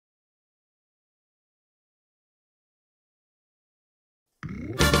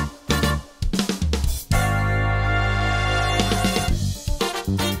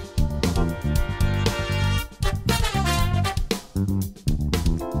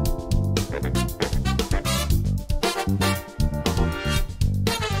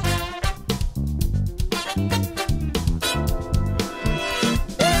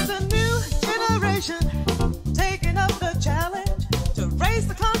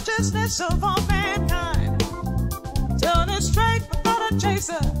Of all mankind, turn it straight without a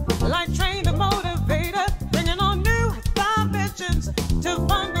chaser, like trained a motivator, bringing on new dimensions to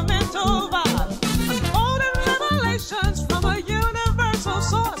fundamental vibes, unfolding revelations from a universal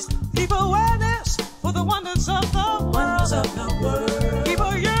source. Deep awareness for the wonders of the world.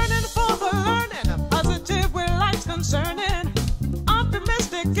 People yearning for the learning, positive where life's concerning,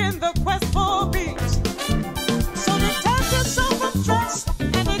 optimistic in the quest for peace. So detach yourself from stress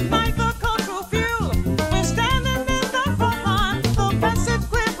and ignite the cultural fuel. We're standing in the front line, the message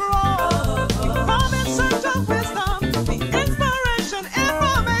quick roll. From in search of wisdom, the inspiration,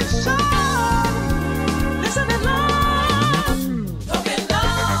 information. Listen and love, talking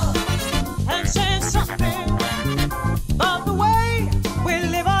love, and saying something about the way we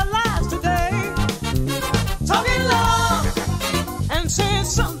live our lives today. Talking love and saying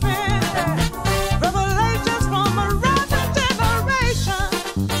something. Revelations from a rising generation.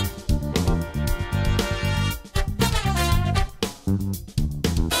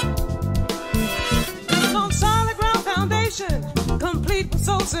 On solid ground foundation, complete with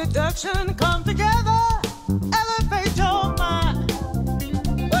soul seduction. Come